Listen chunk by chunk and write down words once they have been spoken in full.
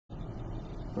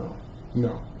Oh,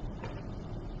 no.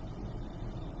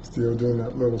 Still doing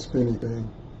that little spinny thing.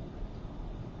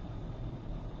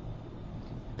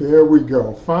 There we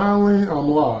go. Finally, I'm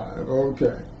live.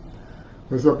 Okay.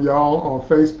 What's up, y'all? On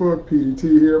Facebook,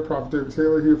 PDT here, Prophet David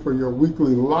Taylor here for your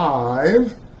weekly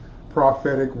live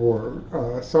prophetic word.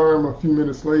 Sorry I'm a few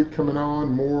minutes late coming on.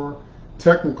 More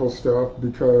technical stuff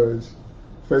because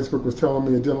Facebook was telling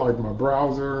me it didn't like my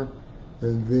browser,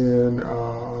 and then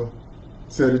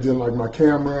said it didn't like my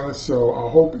camera. So I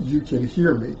hope you can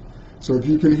hear me. So if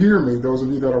you can hear me, those of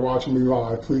you that are watching me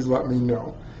live, please let me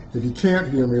know. If you can't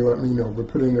hear me, let me know, but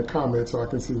put it in the comments so I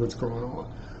can see what's going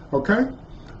on. Okay?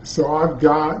 So I've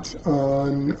got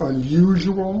an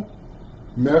unusual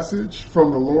message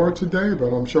from the Lord today,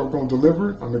 but I'm sure I'm going to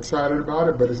deliver it. I'm excited about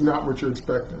it, but it's not what you're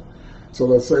expecting. So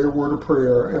let's say a word of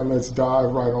prayer and let's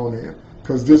dive right on in,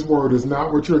 because this word is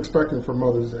not what you're expecting for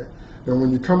Mother's Day. And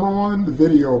when you come on the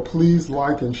video, please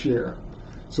like and share.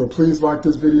 So please like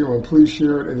this video and please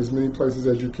share it in as many places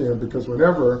as you can, because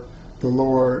whenever the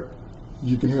Lord,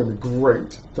 you can hear me,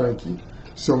 great, thank you.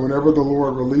 So whenever the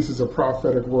Lord releases a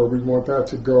prophetic word, we want that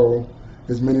to go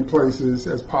as many places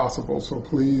as possible. So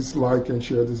please like and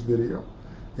share this video.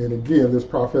 And again, this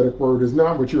prophetic word is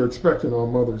not what you're expecting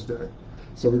on Mother's Day.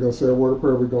 So we're going to say a word of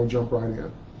prayer. We're going to jump right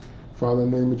in. Father,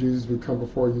 in the name of Jesus, we come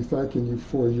before you thanking you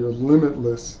for your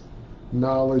limitless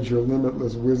knowledge, your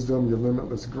limitless wisdom, your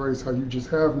limitless grace, how you just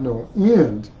have no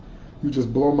end. You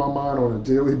just blow my mind on a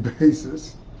daily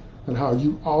basis, and how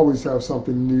you always have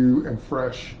something new and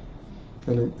fresh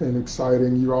and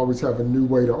exciting. You always have a new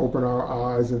way to open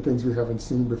our eyes and things we haven't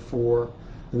seen before,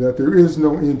 and that there is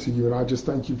no end to you. And I just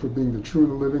thank you for being the true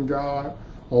and living God.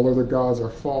 All other gods are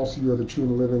false. You are the true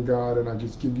and living God, and I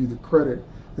just give you the credit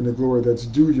and the glory that's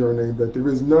due your name, that there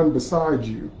is none beside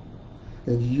you,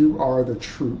 and you are the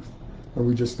truth. And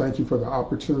we just thank you for the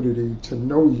opportunity to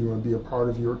know you and be a part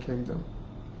of your kingdom.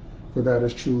 For that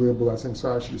is truly a blessing.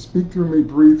 So I ask you to speak through me,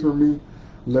 breathe through me.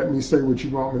 Let me say what you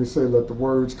want me to say. Let the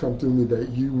words come through me that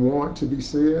you want to be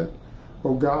said,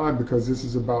 oh God, because this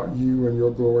is about you and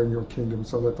your glory and your kingdom.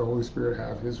 So let the Holy Spirit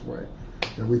have his way.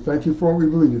 And we thank you for it. We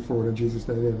believe you for it. In Jesus'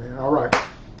 name, amen. All right.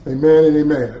 Amen and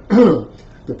amen.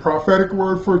 The prophetic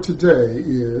word for today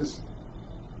is,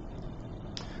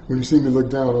 when you see me look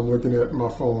down, I'm looking at my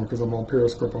phone because I'm on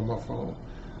Periscope on my phone.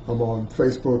 I'm on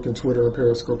Facebook and Twitter and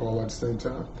Periscope all at the same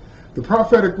time. The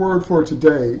prophetic word for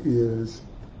today is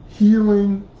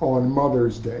healing on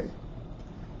Mother's Day.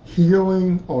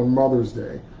 Healing on Mother's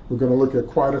Day. We're going to look at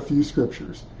quite a few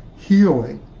scriptures.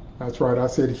 Healing. That's right, I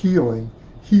said healing.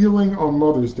 Healing on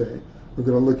Mother's Day. We're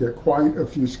going to look at quite a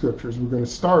few scriptures. We're going to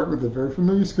start with a very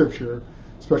familiar scripture,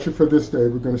 especially for this day.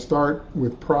 We're going to start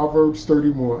with Proverbs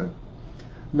 31.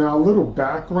 Now, a little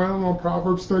background on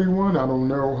Proverbs 31. I don't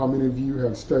know how many of you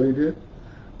have studied it.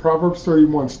 Proverbs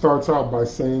 31 starts out by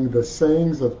saying the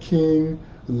sayings of King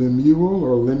Lemuel,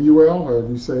 or Lemuel, however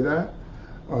you say that,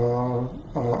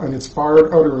 an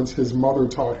inspired utterance his mother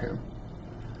taught him.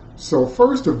 So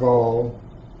first of all,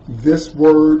 this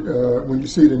word, when you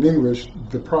see it in English,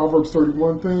 the Proverbs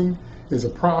 31 thing is a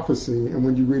prophecy, and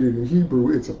when you read it in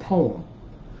Hebrew, it's a poem.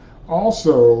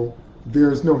 Also,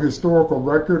 there's no historical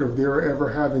record of there ever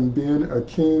having been a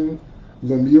King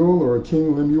Lemuel or a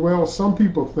King Lemuel. Some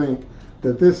people think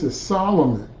that this is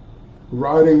Solomon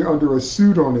writing under a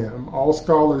pseudonym. All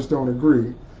scholars don't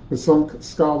agree, but some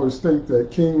scholars think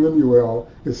that King Lemuel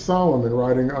is Solomon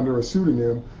writing under a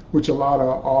pseudonym, which a lot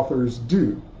of authors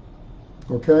do.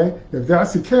 Okay? If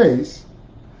that's the case,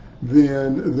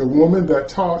 then the woman that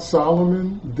taught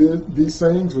Solomon these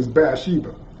sayings was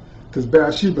Bathsheba. Because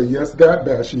Bathsheba, yes, that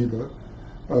Bathsheba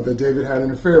that David had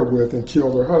an affair with and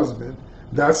killed her husband,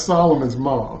 that's Solomon's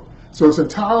mom. So it's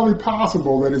entirely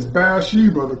possible that it's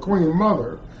Bathsheba, the queen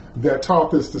mother, that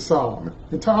taught this to Solomon.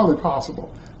 Entirely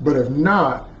possible. But if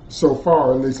not, so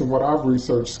far, at least in what I've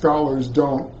researched, scholars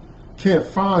can't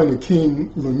find a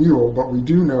King Lemuel, but we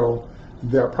do know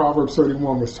that Proverbs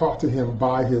 31 was taught to him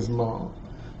by his mom.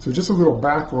 So just a little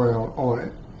background on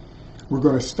it. We're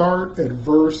going to start at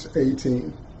verse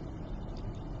 18.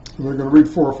 We're going to read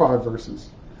 4 or 5 verses.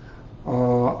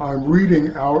 I'm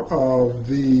reading out of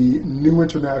the New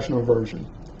International Version.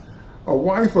 A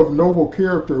wife of noble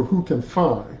character who can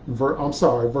find,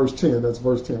 verse 10, that's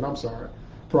verse 10,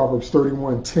 Proverbs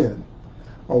 31:10.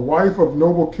 A wife of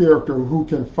noble character who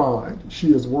can find,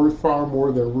 she is worth far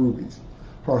more than rubies.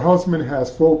 Her husband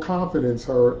has full confidence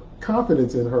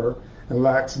in her and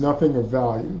lacks nothing of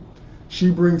value. She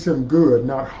brings him good,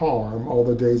 not harm, all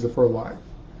the days of her life.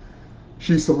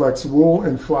 She selects wool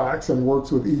and flax and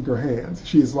works with eager hands.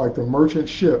 She is like the merchant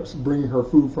ships bringing her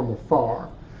food from afar.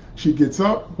 She gets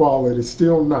up while it is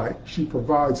still night. She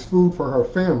provides food for her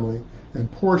family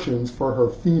and portions for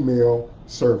her female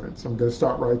servants. I'm going to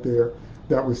stop right there.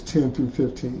 That was 10 through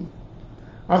 15.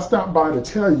 I stopped by to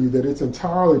tell you that it's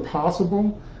entirely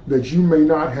possible that you may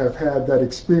not have had that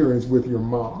experience with your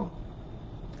mom.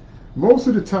 Most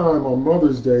of the time on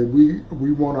Mother's Day,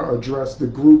 we want to address the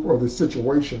group or the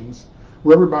situations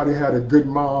where everybody had a good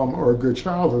mom or a good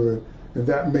childhood, and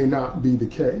that may not be the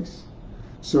case.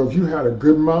 So if you had a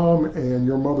good mom and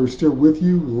your mother's still with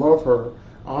you, love her,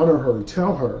 honor her,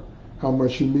 tell her how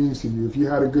much she means to you. If you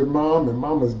had a good mom and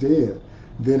mama's dead,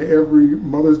 then every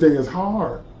Mother's Day is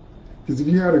hard. Because if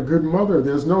you had a good mother,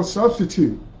 there's no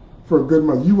substitute for a good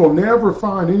mother. You will never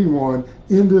find anyone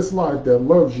in this life that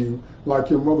loves you like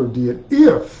your mother did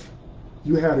if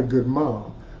you had a good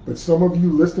mom. But some of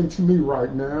you listening to me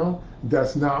right now,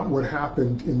 that's not what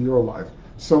happened in your life.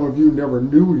 Some of you never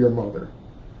knew your mother.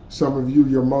 Some of you,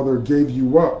 your mother gave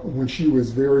you up when she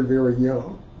was very, very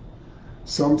young.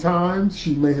 Sometimes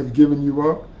she may have given you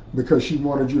up because she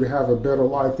wanted you to have a better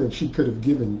life than she could have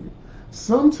given you.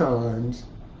 Sometimes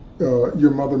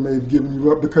your mother may have given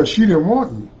you up because she didn't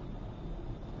want you.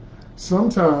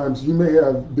 Sometimes you may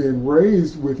have been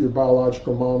raised with your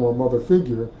biological mom or mother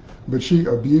figure, but she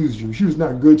abused you. She was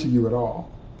not good to you at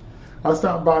all. I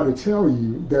stopped by to tell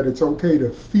you that it's okay to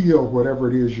feel whatever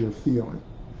it is you're feeling,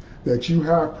 that you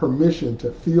have permission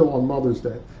to feel on Mother's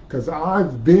Day. Because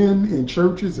I've been in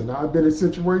churches and I've been in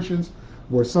situations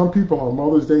where some people on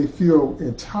Mother's Day feel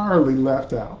entirely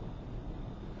left out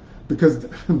because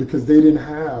they didn't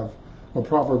have a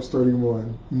Proverbs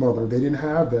 31 mother. They didn't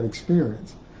have that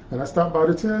experience. And I stopped by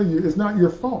to tell you, it's not your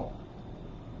fault.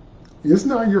 It's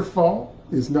not your fault.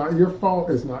 It's not your fault.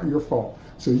 It's not your fault.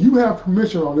 So you have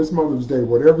permission on this Mother's Day,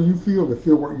 whatever you feel, to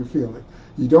feel what you're feeling.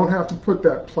 You don't have to put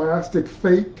that plastic,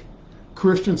 fake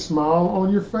Christian smile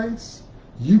on your face.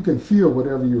 You can feel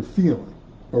whatever you're feeling,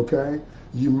 okay?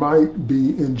 You might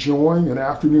be enjoying an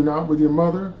afternoon out with your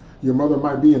mother. Your mother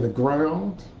might be in the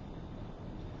ground.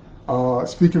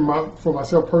 Speaking for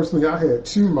myself personally, I had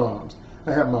two moms.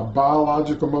 I had my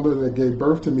biological mother that gave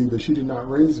birth to me, but she did not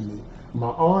raise me. My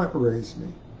aunt raised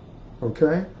me,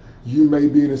 okay? You may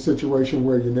be in a situation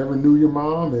where you never knew your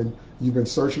mom and you've been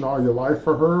searching all your life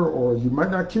for her, or you might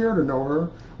not care to know her,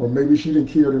 or maybe she didn't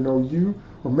care to know you,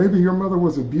 or maybe your mother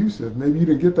was abusive. Maybe you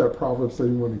didn't get that Proverbs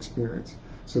 31 experience.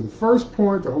 So the first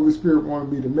point the Holy Spirit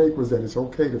wanted me to make was that it's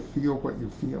okay to feel what you're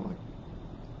feeling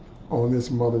on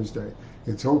this Mother's Day.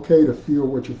 It's okay to feel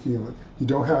what you're feeling. You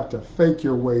don't have to fake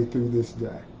your way through this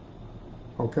day,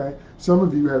 okay? Some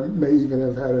of you may even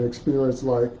have had an experience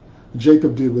like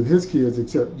Jacob did with his kids,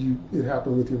 except it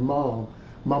happened with your mom.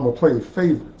 Mama played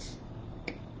favorites.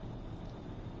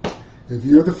 If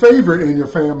you're the favorite in your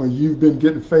family, you've been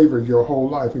getting favored your whole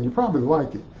life, and you probably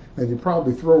like it, and you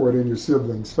probably throw it in your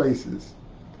siblings' faces.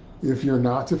 If you're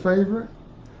not the favorite,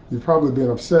 you've probably been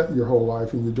upset your whole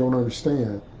life, and you don't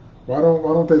understand. Why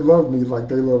don't they love me like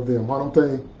they love them? Why don't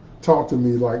they talk to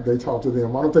me like they talk to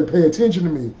them? Why don't they pay attention to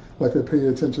me like they pay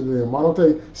attention to them? Why don't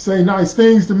they say nice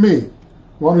things to me?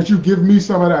 Why don't you give me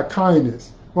some of that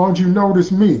kindness? Why don't you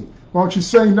notice me? Why don't you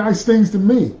say nice things to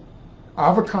me?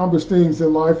 I've accomplished things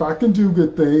in life. I can do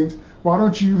good things. Why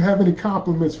don't you have any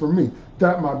compliments for me?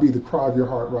 That might be the cry of your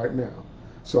heart right now.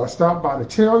 So I stopped by to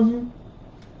tell you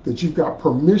that you've got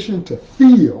permission to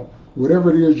feel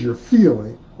whatever it is you're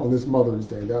feeling on this Mother's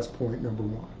Day. That's point number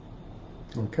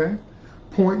one. Okay?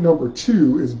 Point number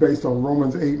two is based on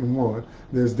Romans 8:1.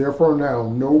 There's therefore now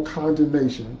no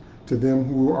condemnation to them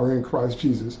who are in Christ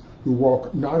Jesus, who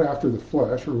walk not after the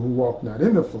flesh, or who walk not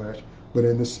in the flesh, but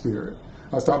in the Spirit.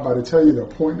 I stopped by to tell you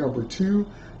that point number two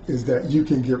is that you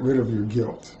can get rid of your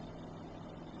guilt.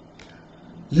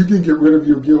 You can get rid of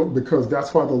your guilt because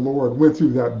that's why the Lord went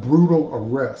through that brutal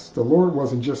arrest. The Lord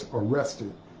wasn't just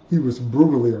arrested. He was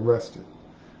brutally arrested.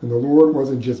 And the Lord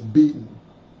wasn't just beaten.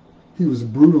 He was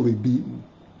brutally beaten.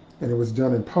 And it was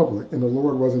done in public. And the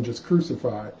Lord wasn't just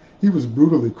crucified. He was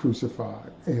brutally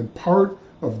crucified. And part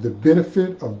of the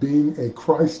benefit of being a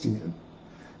Christian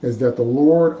is that the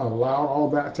Lord allowed all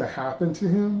that to happen to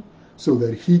him so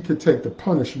that he could take the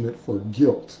punishment for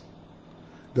guilt.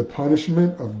 The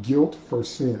punishment of guilt for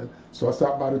sin. So I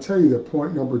stopped by to tell you that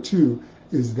point number two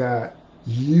is that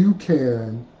you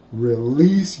can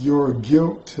release your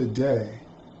guilt today.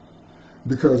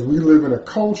 Because we live in a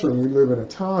culture and we live in a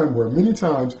time where many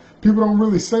times people don't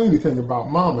really say anything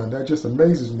about mama, and that just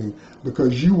amazes me,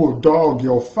 because you will dog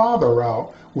your father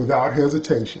out without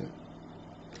hesitation.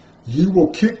 You will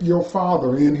kick your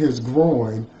father in his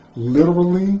groin,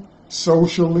 literally,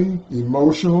 socially,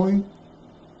 emotionally,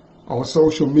 on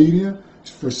social media.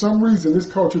 For some reason,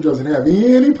 this culture doesn't have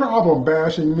any problem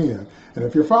bashing men. And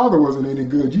if your father wasn't any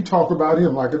good, you talk about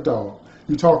him like a dog.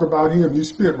 You talk about him, you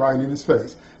spit right in his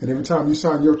face. And every time you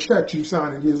sign your checks, you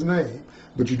sign in his name.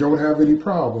 But you don't have any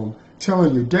problem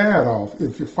telling your dad off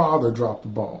if your father dropped the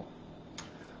ball.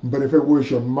 But if it was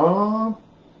your mom,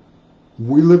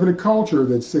 we live in a culture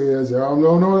that says, oh,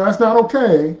 no, that's not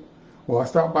okay. Well, I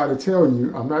stopped by to tell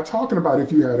you, I'm not talking about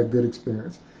if you had a good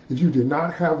experience. If you did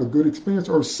not have a good experience,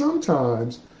 or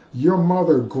sometimes your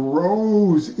mother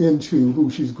grows into who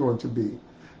she's going to be.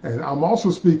 And I'm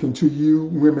also speaking to you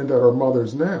women that are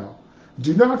mothers now.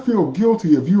 Do not feel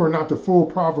guilty if you are not the full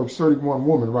Proverbs 31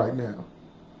 woman right now.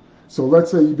 So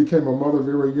let's say you became a mother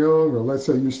very young, or let's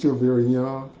say you're still very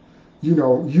young. You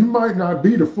know, you might not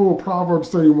be the full Proverbs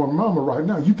 31 mama right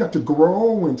now. You got to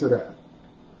grow into that.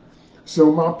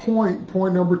 So my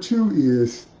point number 2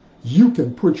 is you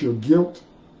can put your guilt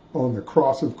on the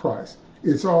cross of Christ.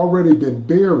 It's already been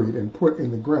buried and put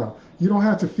in the ground. You don't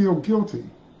have to feel guilty.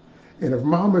 And if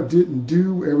mama didn't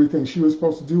do everything she was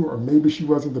supposed to do, or maybe she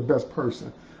wasn't the best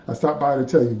person, I stopped by to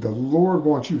tell you, the Lord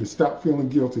wants you to stop feeling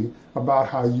guilty about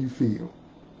how you feel.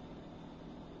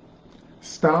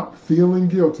 Stop feeling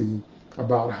guilty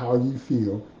about how you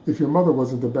feel. If your mother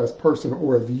wasn't the best person,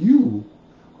 or if you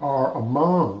are a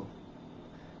mom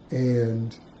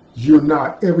and you're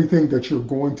not everything that you're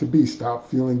going to be, stop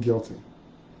feeling guilty.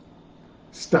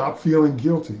 Stop feeling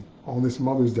guilty on this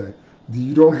Mother's Day.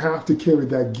 You don't have to carry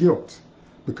that guilt,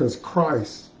 because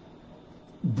Christ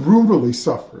brutally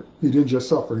suffered. He didn't just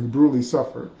suffer, he brutally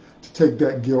suffered to take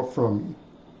that guilt from you.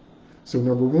 So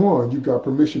number 1, you got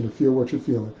permission to feel what you're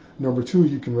feeling. Number 2,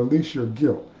 you can release your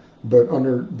guilt. But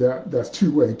under that's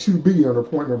 2A. 2B under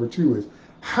point number 2 is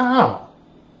how?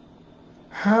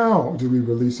 How do we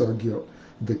release our guilt?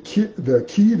 The key,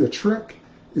 the trick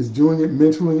is doing it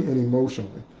mentally and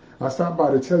emotionally. I stopped by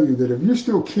to tell you that if you're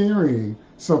still carrying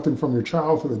something from your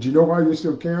childhood, do you know why you're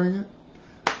still carrying it?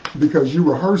 Because you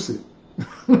rehearse it.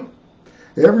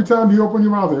 Every time you open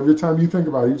your mouth, every time you think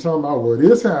about it, you're talking about, well,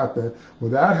 this happened,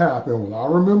 well, that happened, well, I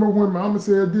remember when mama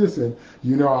said this, and,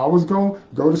 you know, I was going to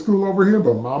go to school over here,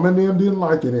 but mama and them didn't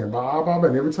like it, and blah, blah, blah.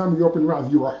 And every time you open your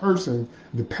mouth, you're rehearsing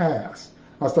the past.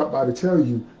 I stopped by to tell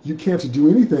you, you can't do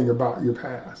anything about your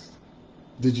past.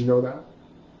 Did you know that?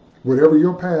 Whatever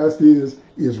your past is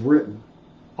written.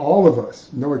 All of us,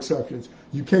 no exceptions.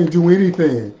 You can't do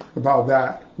anything about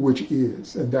that which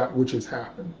is and that which has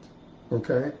happened.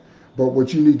 Okay? But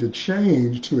what you need to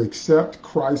change to accept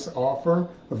Christ's offer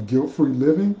of guilt-free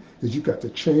living is you've got to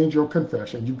change your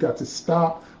confession. You've got to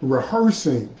stop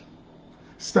rehearsing.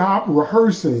 Stop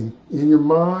rehearsing in your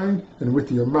mind and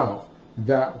with your mouth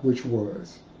that which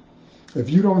was. If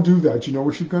you don't do that, you know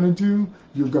what you're going to do?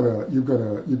 You're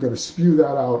gonna spew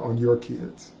that out on your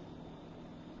kids.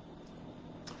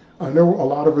 I know a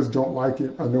lot of us don't like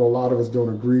it. I know a lot of us don't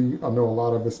agree. I know a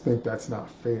lot of us think that's not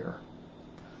fair.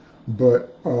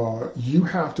 But you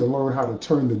have to learn how to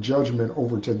turn the judgment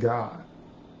over to God.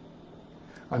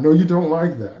 I know you don't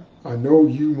like that. I know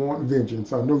you want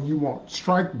vengeance. I know you want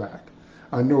strike back.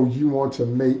 I know you want to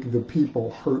make the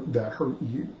people hurt that hurt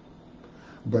you.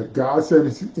 But God said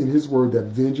in his word that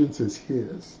vengeance is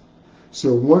his.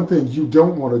 So one thing you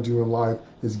don't want to do in life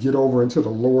is get over into the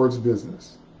Lord's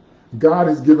business. God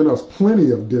has given us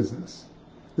plenty of business.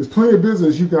 There's plenty of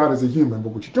business you got as a human, but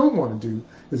what you don't want to do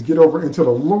is get over into the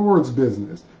Lord's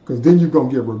business, because then you're going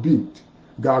to get rebuked.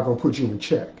 God going to put you in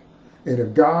check. And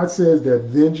if God says that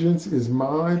vengeance is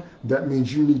mine, that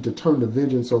means you need to turn the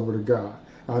vengeance over to God.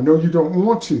 I know you don't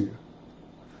want to,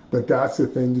 but that's the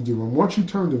thing to do. And once you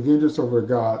turn the vengeance over to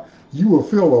God, you will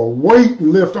feel a weight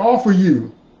lift off of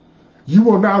you. You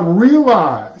will not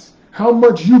realize how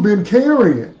much you've been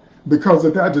carrying because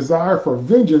of that desire for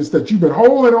vengeance that you've been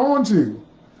holding on to,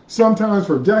 sometimes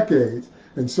for decades.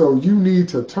 And so you need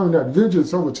to turn that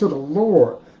vengeance over to the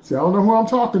Lord. See, I don't know who I'm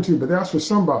talking to, but that's for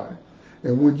somebody.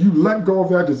 And when you let go of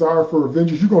that desire for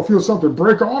vengeance, you're going to feel something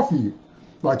break off you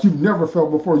like you've never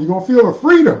felt before. You're going to feel a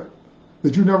freedom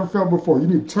that you never felt before. You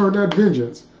need to turn that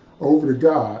vengeance over to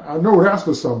God. I know that's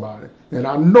for somebody, and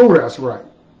I know that's right.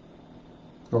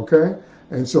 Okay?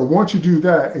 And so once you do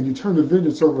that and you turn the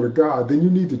vengeance over to God, then you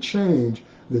need to change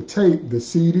the tape, the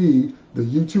CD, the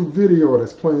YouTube video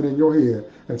that's playing in your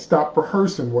head, and stop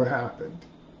rehearsing what happened.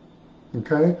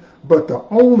 Okay? But the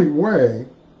only way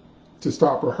to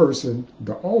stop rehearsing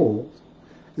the old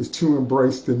is to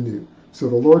embrace the new. So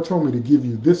the Lord told me to give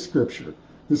you this scripture.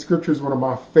 This scripture is one of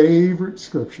my favorite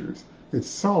scriptures. It's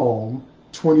Psalm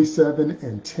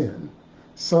 27:10.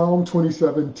 Psalm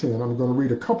 27:10. I'm going to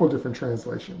read a couple different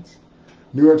translations.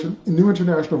 New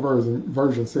International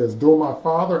Version says, "Though my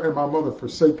father and my mother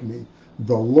forsake me,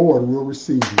 the Lord will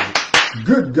receive me.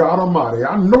 Good God Almighty,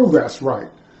 I know that's right.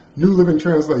 New Living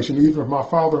Translation, even if my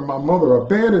father and my mother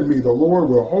abandon me, the Lord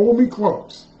will hold me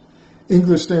close.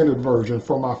 English Standard Version,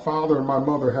 for my father and my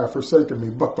mother have forsaken me,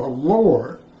 but the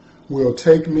Lord will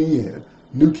take me in.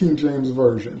 New King James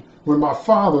Version, when my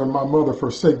father and my mother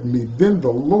forsake me, then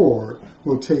the Lord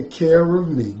will take care of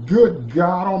me. Good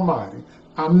God Almighty,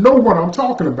 I know what I'm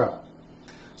talking about.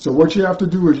 So what you have to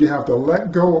do is you have to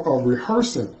let go of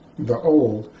rehearsing the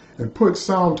old and put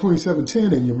Psalm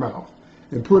 27:10 in your mouth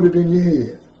and put it in your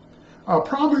head. I'll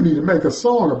probably need to make a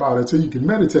song about it so you can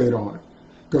meditate on it.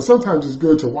 Because sometimes it's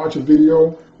good to watch a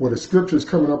video where the scripture is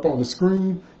coming up on the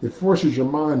screen. It forces your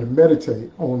mind to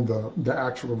meditate on the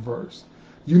actual verse.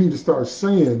 You need to start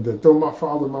saying that though my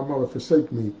father and my mother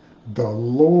forsake me, the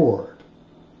Lord.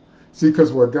 See,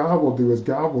 because what God will do is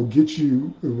God will teach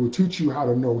you how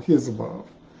to know his love.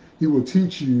 He will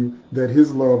teach you that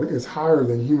his love is higher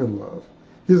than human love.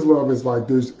 His love is like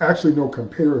there's actually no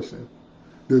comparison.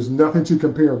 There's nothing to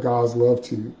compare God's love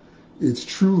to. It's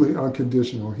truly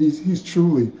unconditional. He's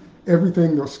truly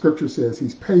everything the scripture says.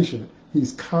 He's patient.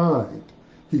 He's kind.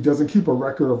 He doesn't keep a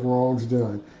record of wrongs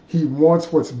done. He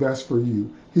wants what's best for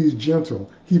you. He's gentle.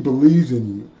 He believes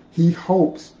in you. He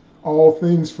hopes all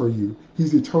things for you.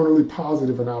 He's eternally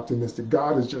positive and optimistic.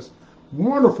 God is just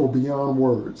wonderful beyond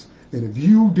words. And if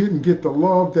you didn't get the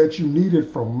love that you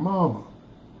needed from mama,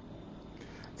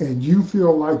 and you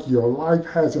feel like your life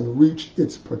hasn't reached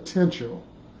its potential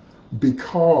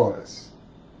because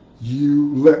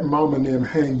you let mama and them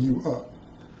hang you up.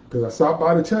 Because I stopped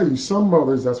by to tell you, some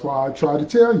mothers, that's why I try to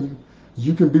tell you,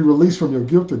 you can be released from your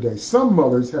guilt today. Some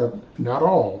mothers have, not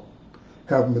all,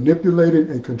 have manipulated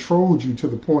and controlled you to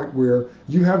the point where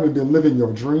you haven't been living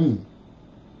your dream.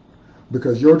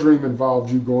 Because your dream involved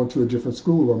you going to a different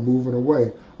school or moving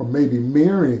away or maybe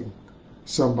marrying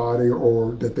somebody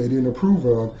or that they didn't approve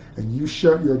of, and you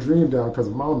shut your dream down because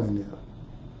of mama and them.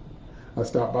 I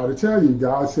stopped by to tell you,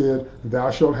 God said,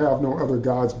 thou shalt have no other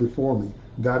gods before me.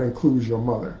 That includes your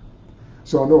mother.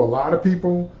 So I know a lot of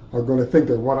people are going to think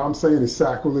that what I'm saying is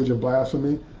sacrilege and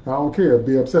blasphemy. I don't care.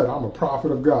 Be upset. I'm a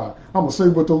prophet of God. I'm going to say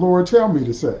what the Lord tell me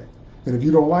to say. And if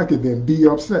you don't like it, then be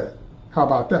upset. How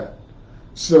about that?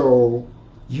 So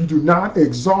you do not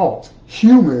exalt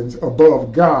humans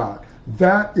above God.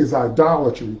 That is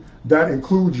idolatry. That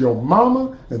includes your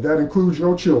mama and that includes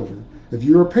your children. If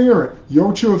you're a parent,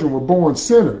 your children were born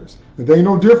sinners, and they ain't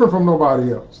no different from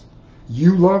nobody else.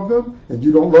 You love them, and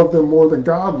you don't love them more than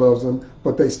God loves them,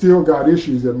 but they still got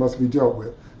issues that must be dealt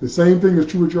with. The same thing is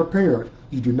true with your parents.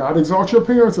 You do not exalt your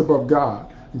parents above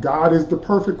God. God is the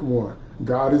perfect one.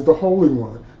 God is the holy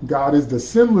one. God is the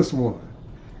sinless one.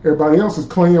 Everybody else is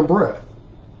clay and breath.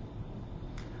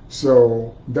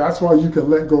 So that's why you can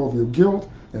let go of your guilt,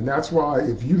 and that's why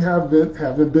if you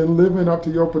haven't been living up to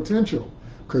your potential,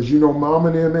 because you know mom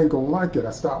and them ain't going to like it,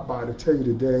 I stopped by to tell you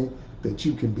today that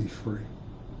you can be free.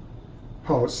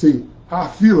 Oh, see, I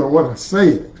feel it when I say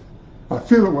it. I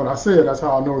feel it when I say it. That's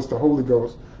how I know it's the Holy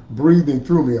Ghost breathing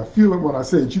through me. I feel it when I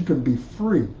say it. You can be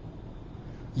free.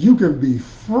 You can be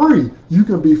free. You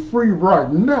can be free right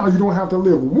now. You don't have to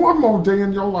live one more day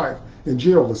in your life in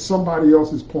jail with somebody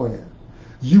else's plan.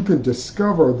 You can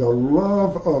discover the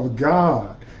love of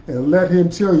God and let him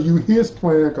tell you his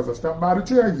plan, because I stopped by to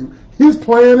tell you, his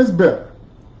plan is better.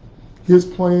 His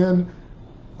plan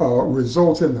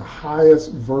results in the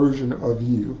highest version of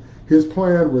you. His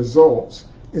plan results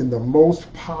in the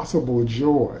most possible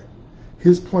joy.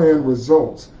 His plan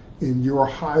results in your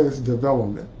highest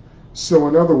development. So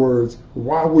in other words,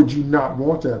 why would you not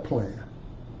want that plan?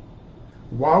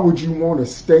 Why would you want to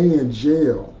stay in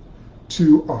jail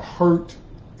to a hurt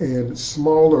and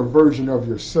smaller version of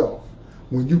yourself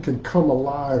when you can come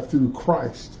alive through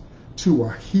Christ to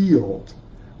a healed,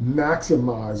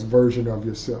 maximized version of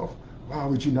yourself? Why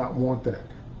would you not want that?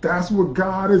 That's what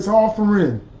God is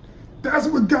offering. That's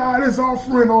what God is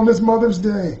offering on this Mother's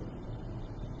Day.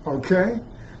 Okay?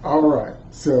 All right.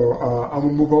 So I'm going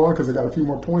to move on because I got a few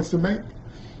more points to make.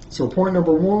 So point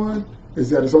number one is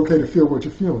that it's okay to feel what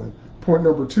you're feeling. Point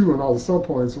number two and all the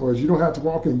sub-points was you don't have to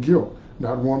walk in guilt.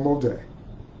 Not one more day.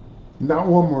 Not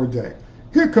one more day.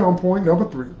 Here comes point number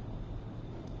three.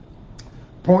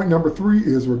 Point number three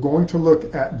is we're going to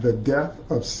look at the death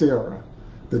of Sarah.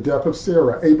 The death of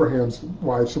Sarah, Abraham's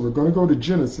wife. So we're going to go to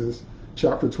Genesis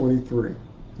chapter 23.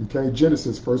 Okay,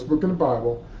 Genesis, first book in the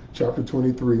Bible, chapter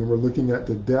 23. And we're looking at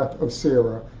the death of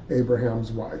Sarah,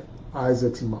 Abraham's wife,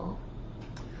 Isaac's mom.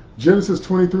 Genesis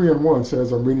 23:1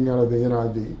 says, I'm reading out of the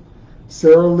NIV.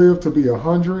 Sarah lived to be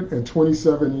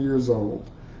 127 years old.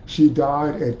 She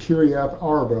died at Kiriath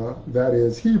Arba, that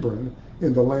is Hebron,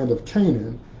 in the land of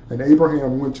Canaan, And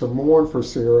Abraham went to mourn for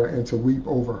Sarah and to weep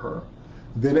over her.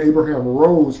 Then Abraham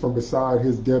rose from beside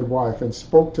his dead wife and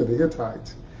spoke to the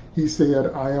Hittites. He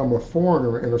said, I am a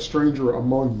foreigner and a stranger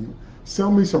among you.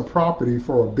 Sell me some property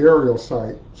for a burial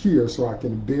site here so I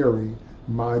can bury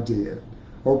my dead.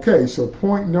 Okay, so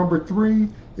point number 3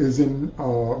 is in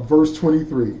verse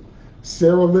 23.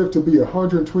 Sarah lived to be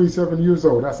 127 years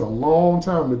old. That's a long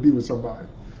time to be with somebody.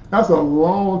 That's a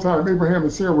long time. Abraham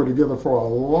and Sarah were together for a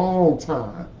long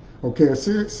time. Okay,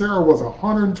 Sarah was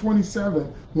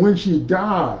 127 when she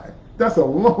died. That's a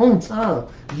long time.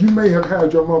 You may have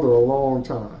had your mother a long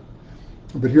time.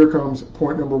 But here comes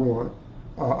point number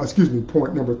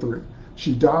 3.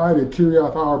 She died at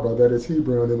Kiriath Arba, that is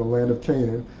Hebron, in the land of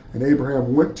Canaan, and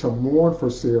Abraham went to mourn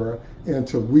for Sarah and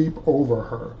to weep over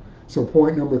her. So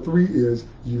point number 3 is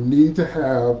you need to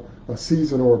have a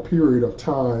season or a period of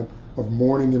time of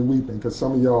mourning and weeping, because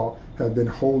some of y'all have been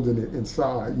holding it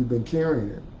inside. You've been carrying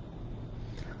it.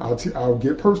 I'll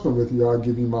get personal with you. I'll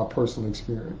give you my personal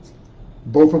experience.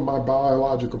 Both of my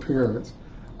biological parents,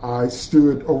 I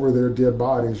stood over their dead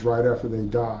bodies right after they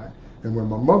died. And when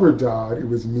my mother died, it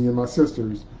was me and my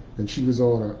sisters, and she was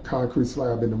on a concrete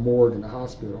slab in the morgue in the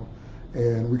hospital.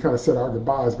 And we kind of said our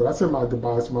goodbyes, but I said my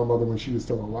goodbyes to my mother when she was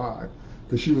still alive,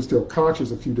 because she was still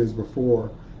conscious a few days before,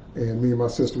 and me and my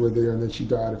sister were there, and then she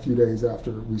died a few days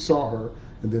after we saw her.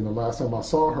 And then the last time I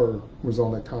saw her was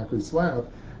on that concrete slab,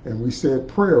 and we said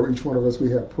prayer. Each one of us, we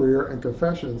had prayer and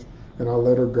confessions, and I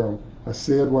let her go. I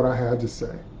said what I had to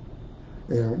say,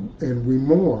 and we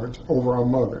mourned over our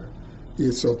mother.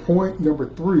 So point number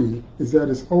 3 is that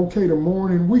it's okay to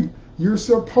mourn and weep. You're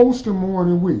supposed to mourn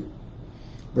and weep.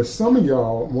 But some of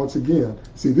y'all, once again,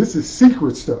 see, this is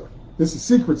secret stuff. This is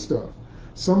secret stuff.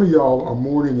 Some of y'all are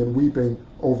mourning and weeping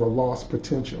over lost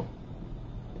potential.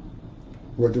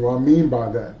 What do I mean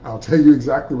by that? I'll tell you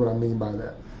exactly what I mean by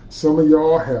that. Some of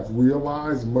y'all have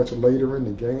realized much later in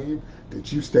the game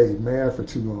that you stayed mad for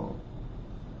too long.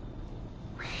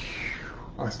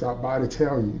 I stopped by to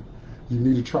tell you, you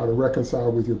need to try to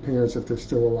reconcile with your parents if they're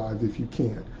still alive, if you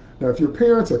can. Now, if your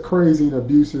parents are crazy and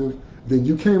abusive, then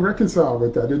you can't reconcile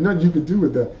with that. There's nothing you can do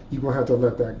with that. You're going to have to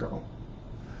let that go.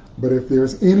 But if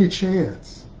there's any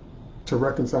chance to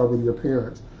reconcile with your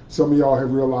parents, some of y'all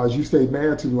have realized you stayed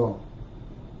mad too long.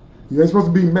 You ain't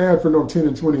supposed to be mad for no 10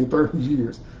 and 20 and 30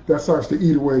 years. That starts to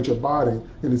eat away at your body,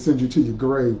 and it sends you to your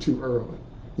grave too early.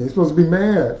 You ain't supposed to be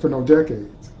mad for no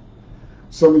decades.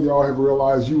 Some of y'all have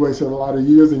realized you wasted a lot of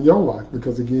years in your life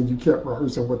because, again, you kept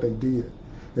rehearsing what they did.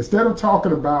 Instead of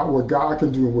talking about what God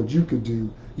can do and what you could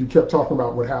do, you kept talking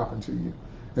about what happened to you.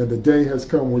 And the day has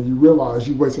come when you realize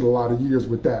you wasted a lot of years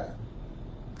with that.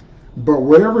 But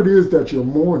whatever it is that you're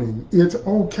mourning, it's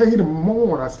okay to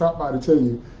mourn. I stopped by to tell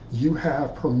you, you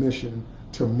have permission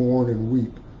to mourn and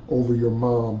weep over your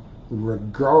mom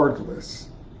regardless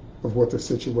of what the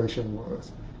situation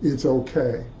was. It's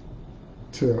okay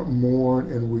to mourn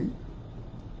and weep.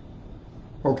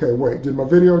 Okay, wait, did my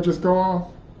video just go off?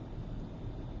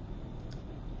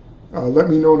 Let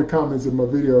me know in the comments if my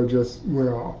video just went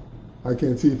off. I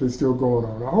can't see if it's still going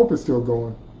on. I hope it's still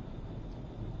going,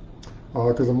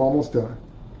 because I'm almost done.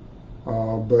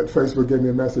 But Facebook gave me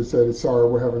a message, said, it's sorry,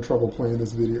 we're having trouble playing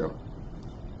this video.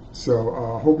 So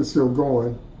I hope it's still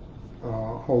going.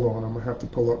 Hold on, I'm going to have to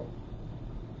pull up.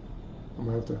 I'm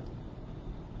going to have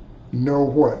to know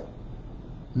what?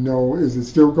 No, is it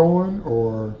still going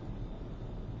or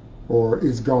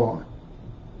it's gone?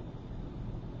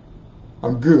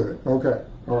 I'm good. Okay.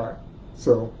 All right.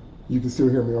 So you can still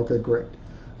hear me. Okay, great.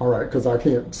 All right, because I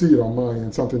can't see it on my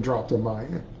end. Something dropped on my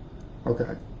end.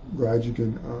 Okay. Glad you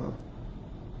can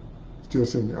still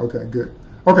see me. Okay, good.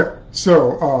 Okay.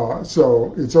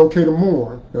 So it's okay to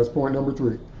mourn. That's point number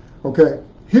 3. Okay.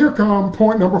 Here come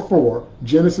point number 4,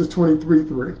 Genesis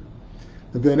 23:3.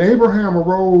 Then Abraham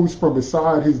arose from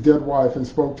beside his dead wife and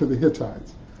spoke to the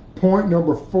Hittites. Point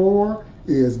number 4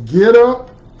 is get up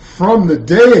from the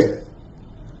dead.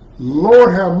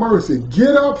 Lord have mercy.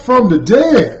 Get up from the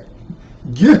dead.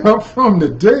 Get up from the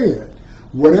dead.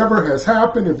 Whatever has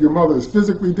happened, if your mother is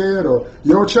physically dead or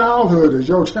your childhood is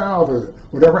your childhood,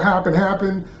 whatever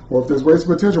happened, or if there's wasted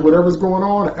potential, whatever's going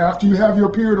on, after you have your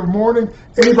period of mourning,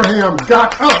 Abraham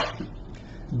got up.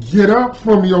 Get up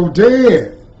from your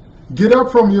dead. Get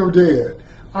up from your dead.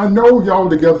 I know y'all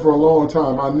together for a long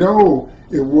time. I know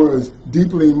it was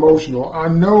deeply emotional. I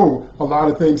know a lot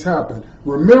of things happened.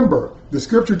 Remember, the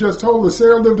scripture just told us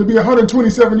Sarah lived to be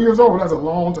 127 years old. That's a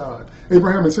long time.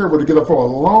 Abraham and Sarah were together for a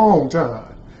long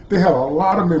time. They had a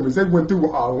lot of memories. They went through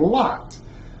a lot.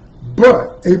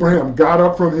 But Abraham got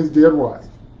up from his dead wife.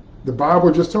 The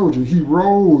Bible just told you he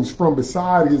rose from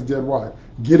beside his dead wife.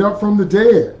 Get up from the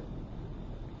dead.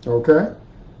 Okay?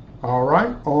 All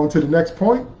right, on to the next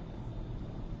point.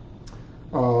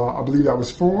 I believe that was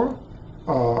 4.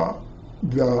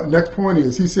 The next point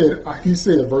is, he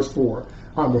said, verse 4,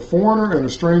 I'm a foreigner and a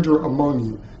stranger among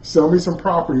you. Sell me some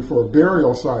property for a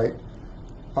burial site,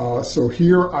 so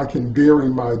here I can bury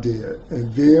my dead.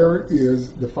 And there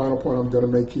is the final point I'm going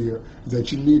to make here, is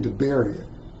that you need to bury it.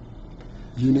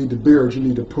 You need to bury it. You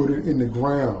need to put it in the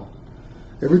ground.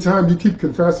 Every time you keep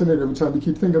confessing it, every time you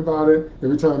keep thinking about it,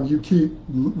 every time you keep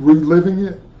reliving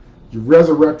it, you're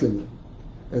resurrecting it.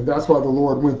 And that's why the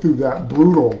Lord went through that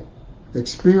brutal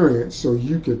experience, so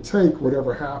you could take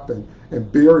whatever happened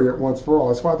and bury it once for all.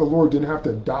 That's why the Lord didn't have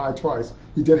to die twice.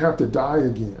 He didn't have to die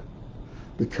again,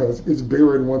 because it's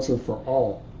buried once and for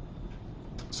all.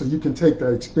 So you can take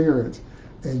that experience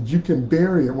and you can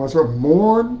bury it once for all.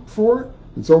 Mourn for it.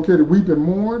 It's okay to weep and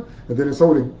mourn, and then it's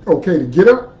okay to get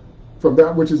up from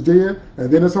that which is dead, and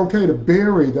then it's okay to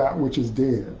bury that which is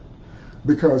dead.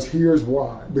 Because here's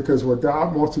why. Because what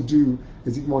God wants to do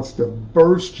is he wants to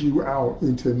burst you out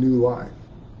into new life.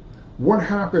 What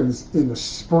happens in the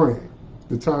spring,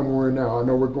 the time we're in now? I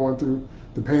know we're going through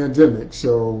the pandemic,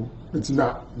 so it's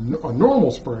not a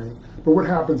normal spring, but what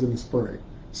happens in the spring?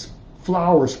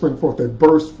 Flowers spring forth, they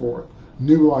burst forth.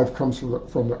 New life comes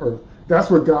from the earth. That's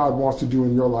what God wants to do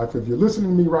in your life. If you're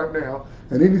listening to me right now,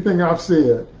 and anything I've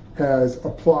said has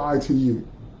applied to you,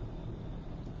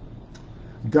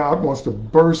 God wants to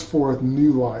burst forth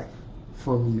new life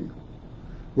from you.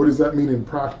 What does that mean in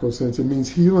practical sense? It means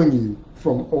healing you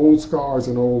from old scars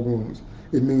and old wounds.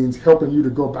 It means helping you to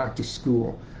go back to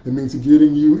school. It means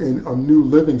getting you in a new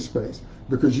living space,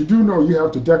 because you do know you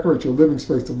have to decorate your living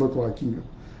space to look like you.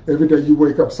 Every day you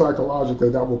wake up psychologically,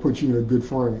 that will put you in a good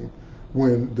frame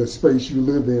when the space you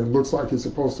live in looks like it's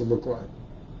supposed to look like.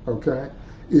 Okay?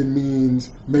 It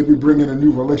means maybe bringing a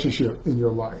new relationship in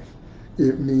your life.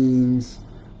 It means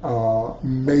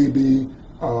maybe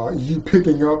you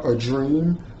picking up a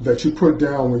dream that you put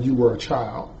down when you were a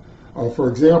child. For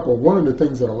example, one of the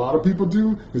things that a lot of people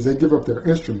do is they give up their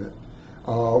instrument.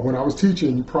 When I was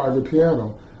teaching private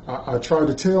piano, I tried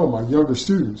to tell my younger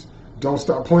students, don't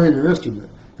stop playing your instrument,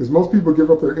 because most people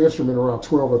give up their instrument around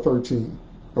 12 or 13,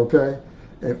 okay?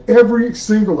 And every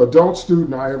single adult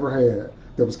student I ever had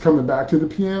that was coming back to the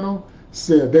piano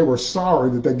said they were sorry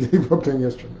that they gave up their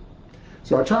instrument.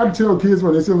 So I try to tell kids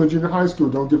when they're still in junior high school,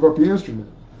 don't give up your instrument.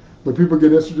 But people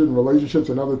get interested in relationships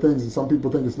and other things, and some people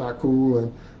think it's not cool,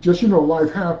 and just,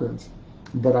 life happens.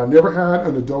 But I never had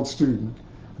an adult student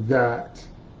that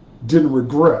didn't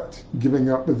regret giving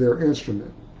up their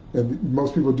instrument. And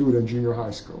most people do it in junior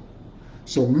high school.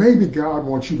 So maybe God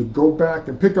wants you to go back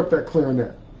and pick up that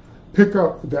clarinet, pick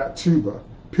up that tuba,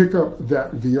 pick up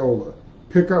that viola,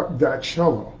 pick up that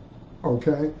cello,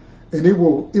 okay? And it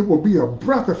will be a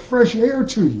breath of fresh air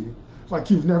to you like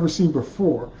you've never seen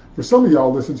before. For some of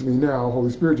y'all listen to me now,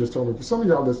 Holy Spirit just told me, for some of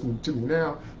y'all listening to me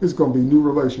now, it's going to be new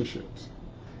relationships.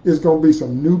 It's going to be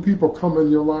some new people come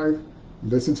in your life,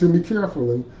 listen to me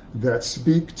carefully, that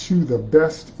speak to the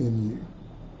best in you.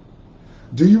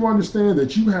 Do you understand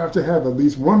that you have to have at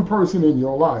least one person in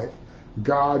your life?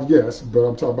 God, yes, but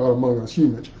I'm talking about among us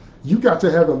humans. You got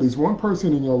to have at least one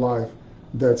person in your life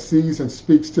that sees and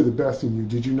speaks to the best in you.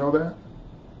 Did you know that?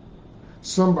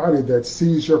 Somebody that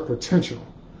sees your potential.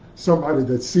 Somebody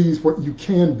that sees what you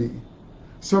can be.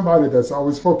 Somebody that's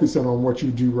always focusing on what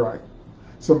you do right.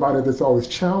 Somebody that's always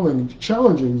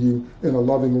challenging you in a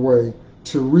loving way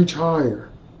to reach higher,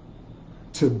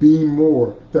 to be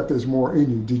more, that there's more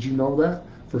in you. Did you know that?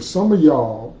 For some of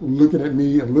y'all looking at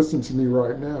me and listening to me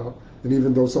right now, and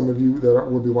even though some of you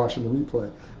that will be watching the replay,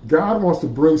 God wants to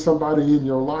bring somebody in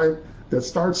your life that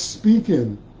starts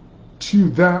speaking to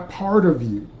that part of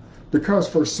you. Because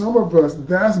for some of us,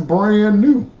 that's brand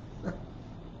new.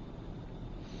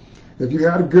 If you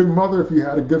had a good mother, if you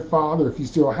had a good father, if you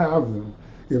still have them,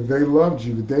 if they loved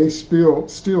you, they still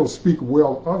speak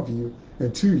well of you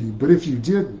and to you. But if you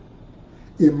didn't,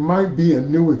 it might be a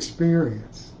new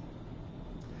experience.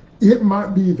 It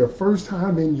might be the first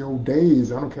time in your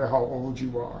days, I don't care how old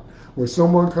you are, where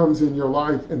someone comes in your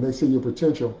life and they see your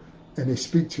potential and they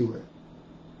speak to it.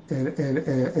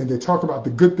 And they talk about the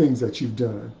good things that you've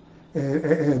done.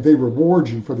 And they reward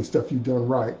you for the stuff you've done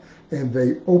right. And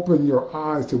they open your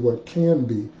eyes to what can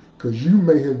be. Because you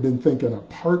may have been thinking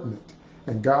apartment,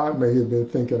 and God may have been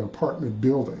thinking apartment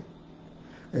building.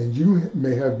 And you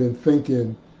may have been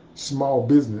thinking small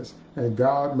business, and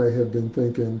God may have been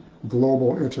thinking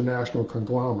global international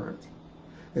conglomerate.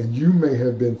 And you may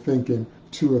have been thinking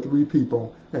 2 or 3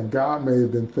 people, and God may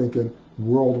have been thinking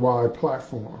worldwide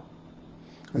platform.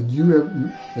 And you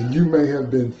may have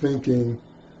been thinking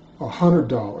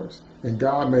 $100, And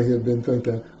God may have been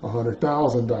thinking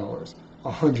 $100,000,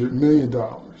 $100 million.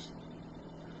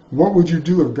 What would you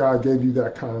do if God gave you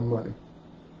that kind of money?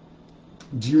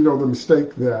 Do you know the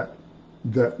mistake that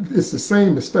it's the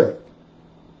same mistake?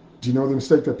 Do you know the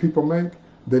mistake that people make?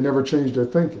 They never change their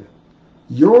thinking.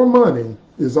 Your money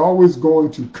is always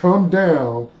going to come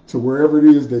down to wherever it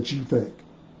is that you think.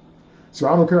 So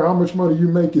I don't care how much money you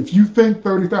make. If you think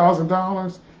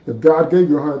 $30,000, if God gave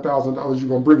you $100,000, you're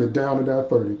going to bring it down to that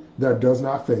 30. That does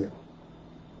not fail.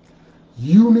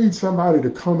 You need somebody to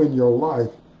come in your life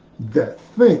that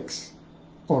thinks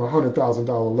on a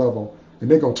 $100,000 level, and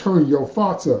they're going to turn your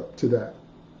thoughts up to that.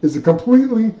 It's a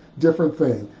completely different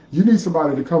thing. You need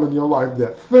somebody to come in your life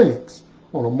that thinks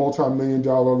on a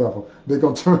multi-million-dollar level. They're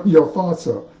going to turn your thoughts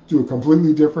up to a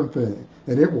completely different thing,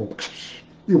 and it will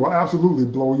absolutely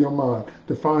blow your mind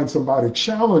to find somebody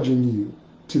challenging you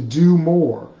to do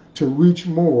more, to reach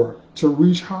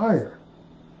higher.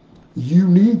 You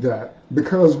need that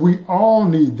because we all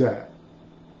need that.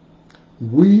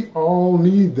 We all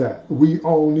need that. We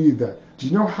all need that. Do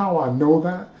you know how I know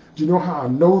that? Do you know how I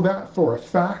know that for a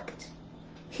fact?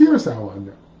 Here's how I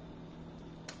know.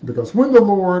 Because when the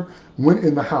Lord went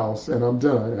in the house, and I'm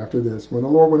done after this, when the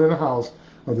Lord went in the house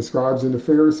of the scribes and the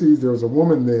Pharisees, there was a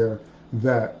woman there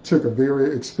that took a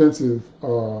very expensive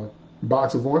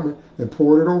box of ointment and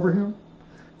poured it over him.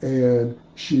 And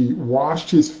she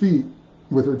washed his feet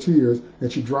with her tears,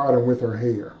 and she dried them with her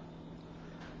hair.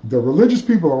 The religious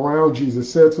people around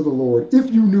Jesus said to the Lord,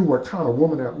 if you knew what kind of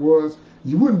woman that was,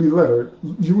 you wouldn't be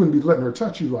letting her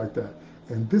touch you like that.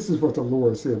 And this is what the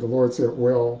Lord said. The Lord said,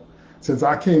 well, since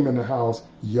I came in the house,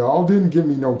 y'all didn't give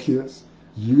me no kiss.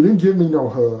 You didn't give me no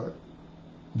hug.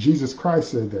 Jesus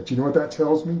Christ said that. You know what that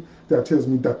tells me? That tells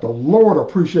me that the Lord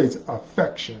appreciates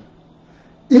affection.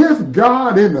 If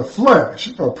God in the flesh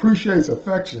appreciates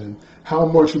affection, how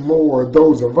much more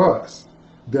those of us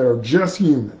that are just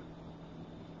human,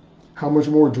 how much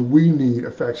more do we need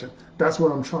affection? That's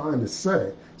what I'm trying to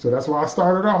say. So that's why I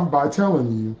started off by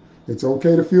telling you, it's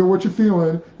okay to feel what you're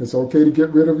feeling. It's okay to get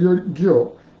rid of your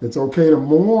guilt. It's okay to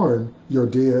mourn your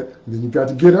dead. Then you got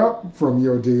to get up from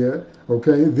your dead.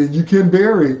 Okay? Then you can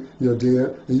bury your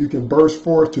dead, and you can burst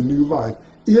forth to new life.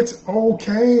 It's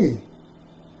okay.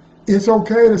 It's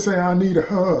okay to say, I need a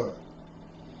hug.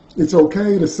 It's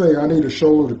okay to say, I need a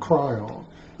shoulder to cry on.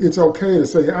 It's okay to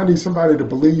say, I need somebody to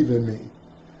believe in me.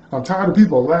 I'm tired of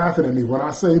people laughing at me. When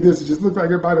I say this, it just looks like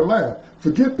everybody laugh.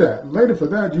 Forget that. Later for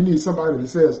that, you need somebody that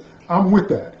says, I'm with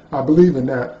that. I believe in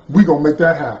that. We're going to make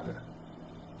that happen.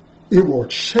 It will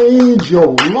change your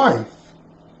life.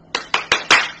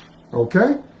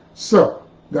 Okay? So,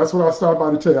 that's what I started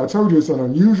by to tell you. I told you it's an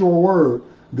unusual word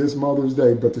this Mother's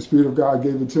Day, but the Spirit of God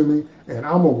gave it to me, and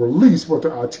I'm going to release what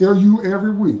I tell you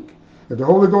every week. If the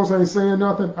Holy Ghost ain't saying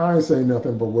nothing, I ain't saying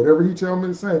nothing, but whatever he tell me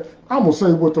to say, I'm going to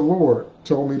say what the Lord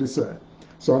told me to say.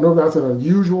 So I know that's an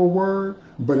unusual word,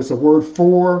 but it's a word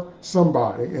for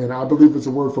somebody, and I believe it's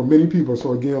a word for many people.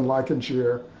 So again, like and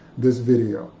share this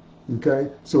video,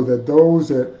 okay? So that those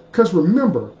that, because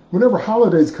remember, whenever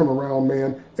holidays come around,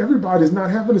 man, everybody's not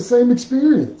having the same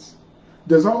experience.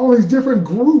 There's all these different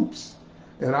groups.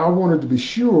 And I wanted to be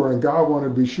sure, and God wanted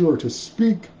to be sure to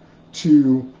speak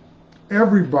to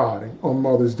everybody on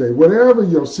Mother's Day. Whatever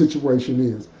your situation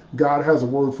is, God has a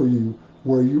word for you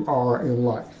where you are in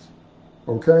life.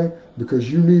 Okay?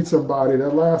 Because you need somebody,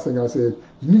 that last thing I said,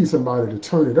 you need somebody to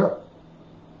turn it up.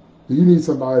 You need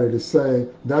somebody to say,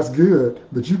 that's good,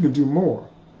 but you can do more.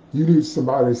 You need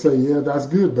somebody to say, yeah, that's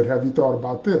good, but have you thought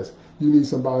about this? You need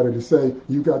somebody to say,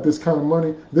 you got this kind of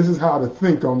money, this is how to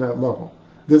think on that level.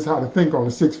 This is how to think on a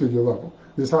 6-figure level.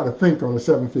 This is how to think on a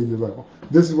 7-figure level.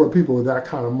 This is what people with that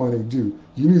kind of money do.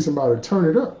 You need somebody to turn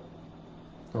it up.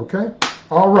 Okay?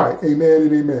 All right. Amen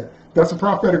and amen. That's a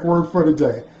prophetic word for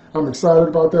today. I'm excited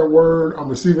about that word. I'm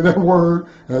receiving that word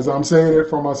as I'm saying it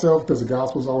for myself because the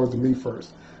gospel is always to me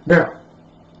first. Now,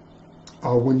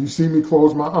 when you see me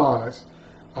close my eyes,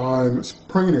 I'm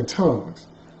praying in tongues.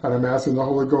 And I'm asking the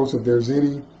Holy Ghost if there's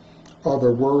any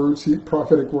other words,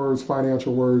 prophetic words,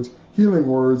 financial words, healing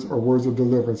words, or words of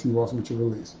deliverance he wants me to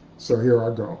release. So here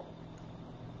I go.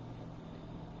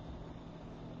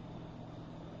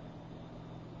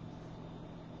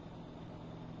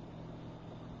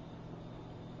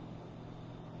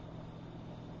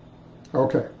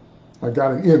 Okay, I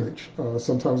got an image.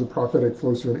 Sometimes the prophetic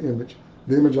flows through an image.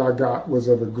 The image I got was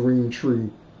of a green tree,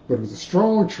 but it was a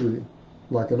strong tree,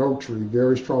 like an oak tree,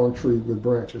 very strong tree with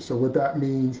branches. So what that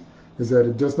means is that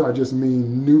it does not just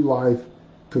mean new life,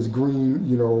 because green,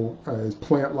 is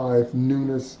plant life,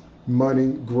 newness,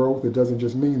 money, growth. It doesn't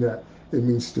just mean that. It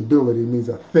means stability. It means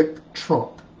a thick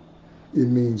trunk. It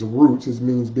means roots. It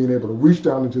means being able to reach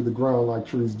down into the ground like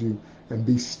trees do and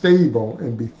be stable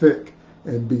and be thick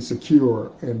and be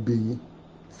secure and be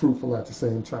fruitful at the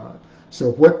same time.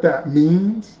 So what that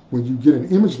means when you get an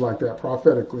image like that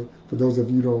prophetically, for those of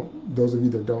you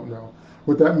that don't know,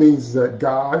 what that means is that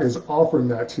God is offering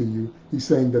that to you. He's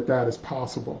saying that that is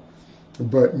possible.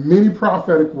 But many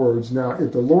prophetic words, now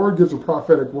if the Lord gives a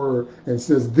prophetic word and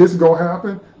says this is going to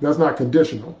happen, that's not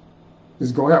conditional.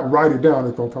 It's going to happen. Write it down.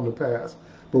 It's going to come to pass.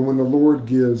 But when the Lord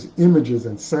gives images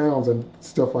and sounds and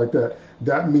stuff like that,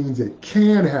 that means it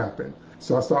can happen.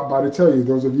 So I stopped by to tell you,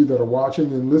 those of you that are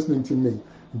watching and listening to me,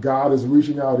 God is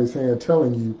reaching out his hand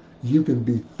telling you, you can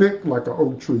be thick like an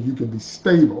oak tree. You can be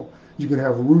stable. You can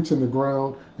have roots in the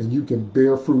ground and you can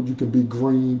bear fruit. You can be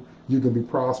green. You can be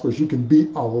prosperous. You can be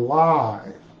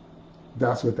alive.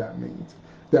 That's what that means.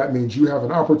 That means you have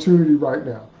an opportunity right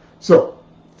now. So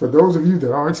for those of you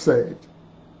that aren't saved,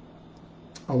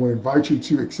 I want to invite you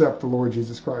to accept the Lord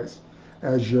Jesus Christ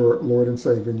as your Lord and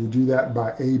Savior. And you do that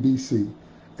by ABC.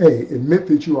 A, admit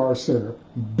that you are a sinner.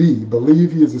 B,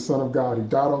 believe he is the Son of God. He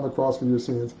died on the cross for your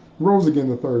sins, rose again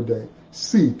the third day.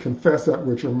 C, confess that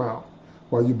with your mouth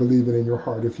while you believe it in your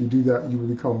heart. If you do that, you will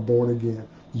become born again.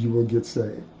 You will get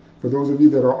saved. For those of you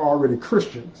that are already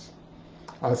Christians,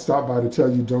 I stopped by to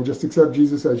tell you, don't just accept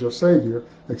Jesus as your Savior,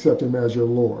 accept him as your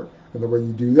Lord. And the way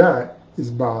you do that is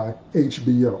by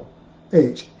HBO.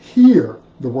 H, hear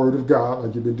the word of God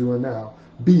like you've been doing now.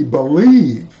 B,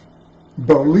 believe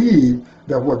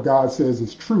that what God says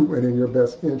is true and in your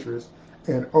best interest.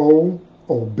 And O,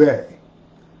 obey.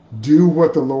 Do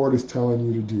what the Lord is telling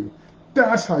you to do.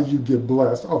 That's how you get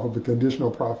blessed off of a conditional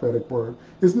prophetic word.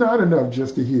 It's not enough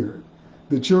just to hear it.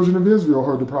 The children of Israel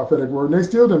heard the prophetic word and they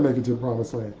still didn't make it to the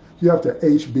promised land. You have to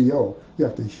HBO. You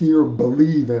have to hear,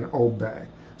 believe, and obey.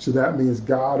 So that means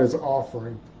God is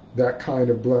offering that kind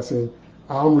of blessing.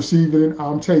 I'm receiving it.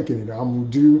 I'm taking it. I'm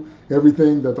going to do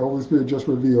everything that the Holy Spirit just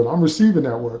revealed. I'm receiving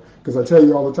that word because I tell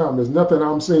you all the time, there's nothing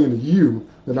I'm saying to you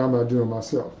that I'm not doing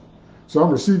myself. So I'm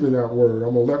receiving that word.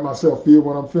 I'm going to let myself feel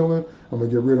what I'm feeling. I'm going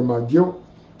to get rid of my guilt.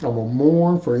 I'm going to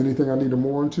mourn for anything I need to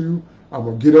mourn to. I'm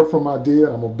going to get up from my dead.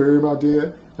 I'm going to bury my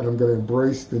dead. And I'm going to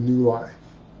embrace the new life.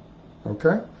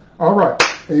 Okay? All right.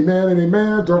 Amen and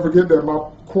amen. Don't forget that my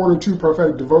Q2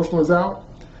 prophetic devotional is out.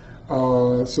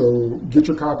 So get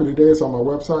your copy today. It's on my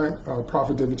website,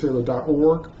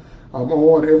 ProphetDavidTaylor.org. I'm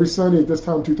on every Sunday at this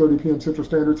time, 2:30 p.m. Central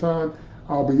Standard Time.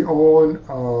 I'll be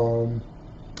on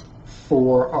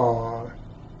for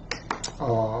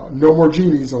No More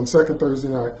Genies on second Thursday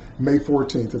night, May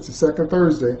 14th. It's the second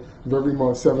Thursday of every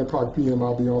month, 7 o'clock p.m.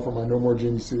 I'll be on for my No More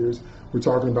Genie series. We're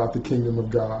talking about the kingdom of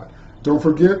God. Don't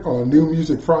forget, on New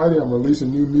Music Friday, I'm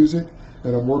releasing new music,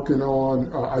 and I'm working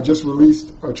on, I just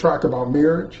released a track about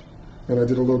marriage, and I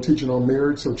did a little teaching on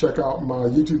marriage, so check out my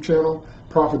YouTube channel,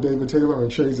 Prophet David Taylor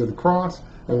and Shades of the Cross,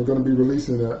 and we're going to be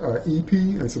releasing an EP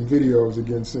and some videos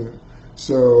again soon.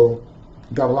 So,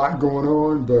 got a lot going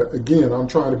on, but again, I'm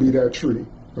trying to be that tree,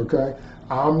 okay?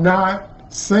 I'm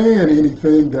not saying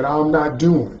anything that I'm not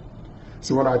doing.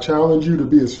 So when I challenge you to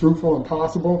be as fruitful as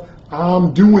possible,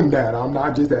 I'm doing that. I'm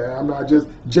not just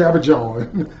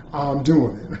jabber-jawing. I'm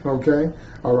doing it, okay?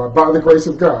 All right, by the grace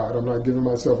of God, I'm not giving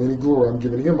myself any glory. I'm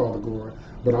giving him all the glory.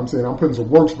 But I'm saying I'm putting some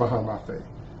works behind my faith.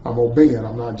 I'm obeying.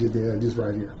 I'm not just there, just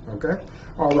right here, okay?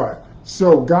 All right,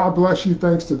 so God bless you.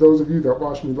 Thanks to those of you that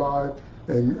watch me live.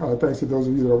 And thanks to those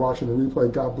of you that are watching the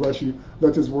replay. God bless you.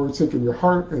 Let this word sink in your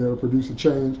heart, and it'll produce a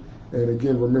change. And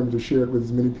again, remember to share it with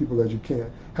as many people as you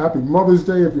can. Happy Mother's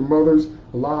Day if your mother's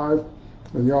alive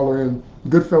and y'all are in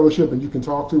good fellowship and you can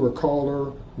talk to her, call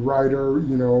her, write her.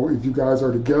 You know, if you guys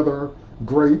are together,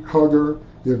 great, hug her.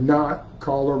 If not,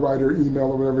 call her, write her, email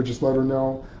her, whatever. Just let her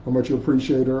know how much you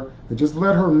appreciate her. And just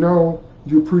let her know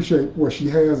you appreciate what she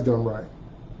has done right.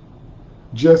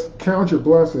 Just count your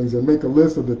blessings and make a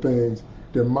list of the things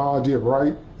that Ma did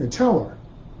right and tell her.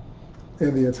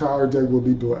 And the entire day will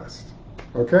be blessed.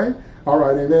 Okay? All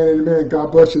right, amen and amen.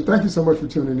 God bless you. Thank you so much for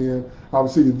tuning in. I will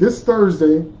see you this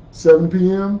Thursday, 7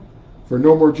 p.m. for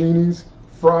No More Genies.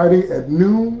 Friday at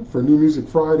noon for New Music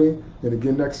Friday. And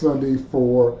again next Sunday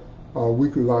for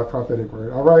weekly live prophetic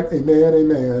word. All right, amen,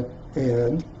 amen,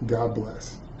 and God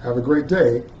bless. Have a great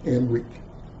day and week.